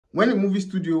When a movie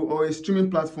studio or a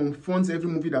streaming platform funds every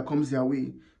movie that comes their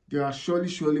way, they are surely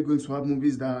going to have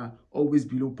movies that are always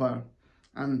below par.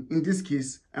 And in this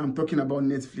case, I'm talking about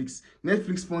Netflix.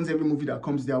 Netflix funds every movie that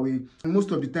comes their way. And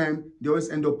most of the time, they always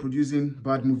end up producing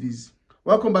bad movies.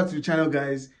 Welcome back to the channel,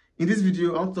 guys. In this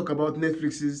video, I want to talk about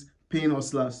Netflix's Paying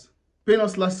Hustlers. Paying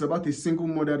Hustlers is about a single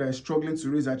mother that is struggling to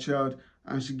raise her child,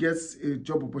 and she gets a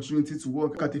job opportunity to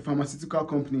work at a pharmaceutical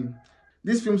company.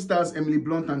 This film stars Emily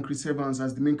Blunt and Chris Evans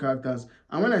as the main characters,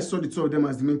 and when I saw the two of them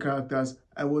as the main characters,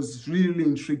 I was really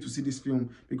intrigued to see this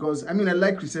film because, I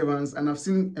like Chris Evans and I've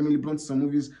seen Emily Blunt in some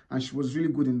movies and she was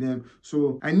really good in them.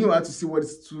 So I knew I had to see what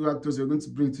these two actors were going to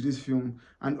bring to this film.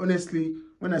 And honestly,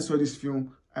 when I saw this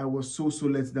film, I was so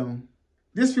let down.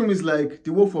 This film is like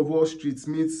The Wolf of Wall Street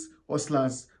meets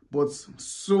Hustlers, but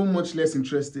so much less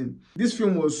interesting. This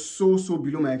film was so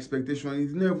below my expectation. It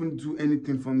didn't even do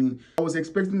anything for me. I was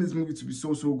expecting this movie to be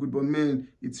so good, but man,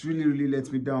 it really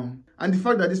let me down. And the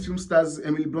fact that this film stars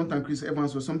Emily Blunt and Chris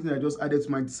Evans was something that just added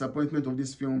to my disappointment of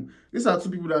this film. These are two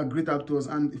people that are great actors,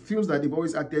 and it feels that they've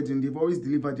always acted in, they've always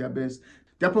delivered their best.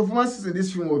 Their performances in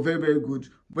this film were very good,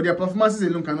 but their performances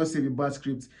alone cannot save a bad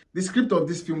script. The script of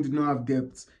this film did not have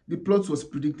depth. The plot was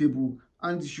predictable,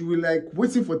 and you were like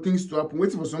waiting for things to happen,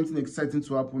 waiting for something exciting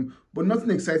to happen, but nothing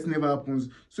exciting ever happens.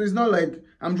 So it's not like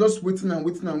I'm just waiting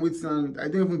and I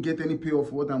don't even get any payoff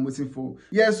for what I'm waiting for.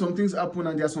 Yes, some things happen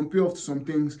and there's some payoff to some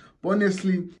things, but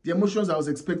honestly, the emotions I was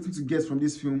expecting to get from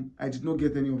this film, I did not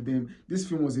get any of them. This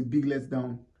film was a big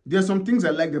letdown. There are some things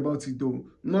I liked about it though.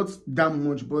 Not that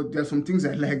much, but there are some things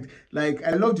I liked. Like,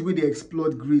 I love the way they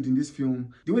explored greed in this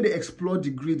film. The way they explored the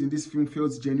greed in this film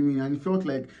felt genuine, and it felt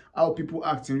like how people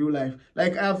act in real life.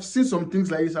 Like, I've seen some things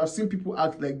like this. I've seen people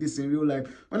act like this in real life.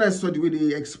 When I saw the way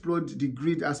they explored the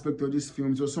greed aspect of this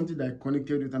film, it was something that I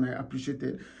connected with and I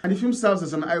appreciated. And the film serves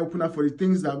as an eye-opener for the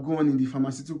things that go on in the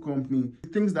pharmaceutical company. The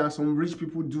things that some rich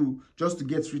people do just to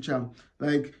get richer.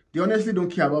 Like, they honestly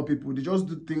don't care about people. They just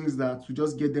do things that to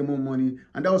just get them more money.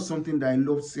 And that was something that I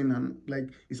loved seeing, and like,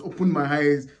 it's opened my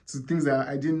eyes to things that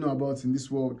I didn't know about in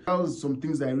this world. That was some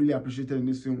things that I really appreciated in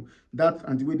this film. That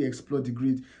and the way they explored the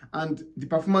greed. And the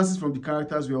performances from the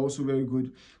characters were also very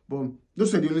good. But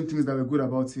those were the only things that were good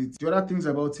about it. The other things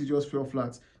about it just fell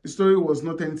flat. The story was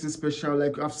not anything special.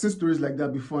 Like, I've seen stories like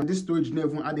that before, and this story didn't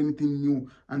even add anything new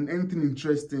and anything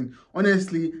interesting.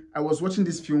 Honestly, I was watching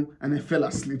this film and I fell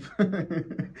asleep.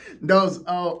 That was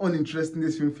how uninteresting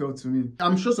this film felt to me.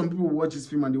 I'm sure some people will watch this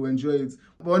film and they will enjoy it,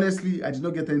 but honestly, I did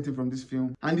not get anything from this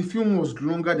film. And the film was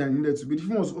longer than it needed to be. The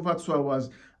film was over 2 hours.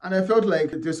 And I felt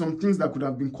like there's some things that could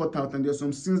have been cut out, and there's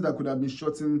some scenes that could have been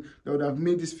shortened that would have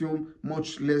made this film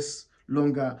much less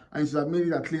longer, and it should have made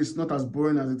it at least not as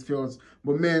boring as it felt.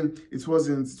 But man, it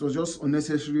wasn't. It was just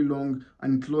unnecessarily long,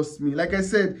 and it lost me. Like I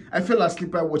said, I fell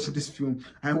asleep while watching this film.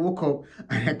 I woke up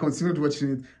and I continued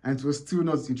watching it, and it was still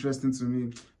not interesting to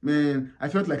me. Man, I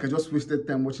felt like I just wasted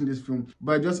time watching this film,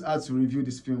 but I just had to review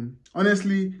this film.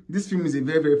 Honestly, this film is a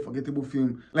very forgettable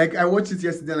film. Like, I watched it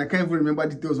yesterday and I can't even remember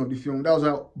details of the film. That was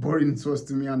how boring it was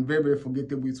to me, and very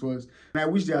forgettable it was. And I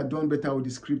wish they had done better with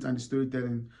the script and the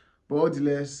storytelling. But all the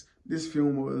less, this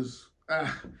film was...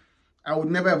 I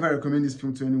would never ever recommend this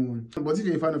film to anyone. But if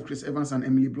you're a fan of Chris Evans and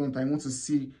Emily Blunt and you want to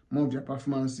see more of their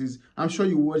performances, I'm sure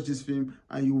you watch this film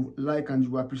and you like and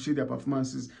you appreciate their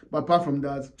performances. But apart from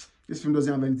that, this film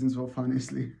doesn't have anything to offer,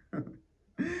 honestly.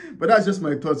 But that's just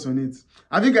my thoughts on it.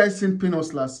 Have you guys seen Paying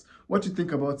Hustlers? What you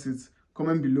think about it?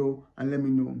 Comment below and let me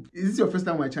know. Is this your first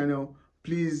time on my channel?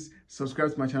 Please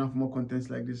subscribe to my channel for more contents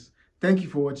like this. Thank you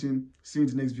for watching. See you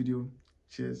in the next video.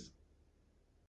 Cheers.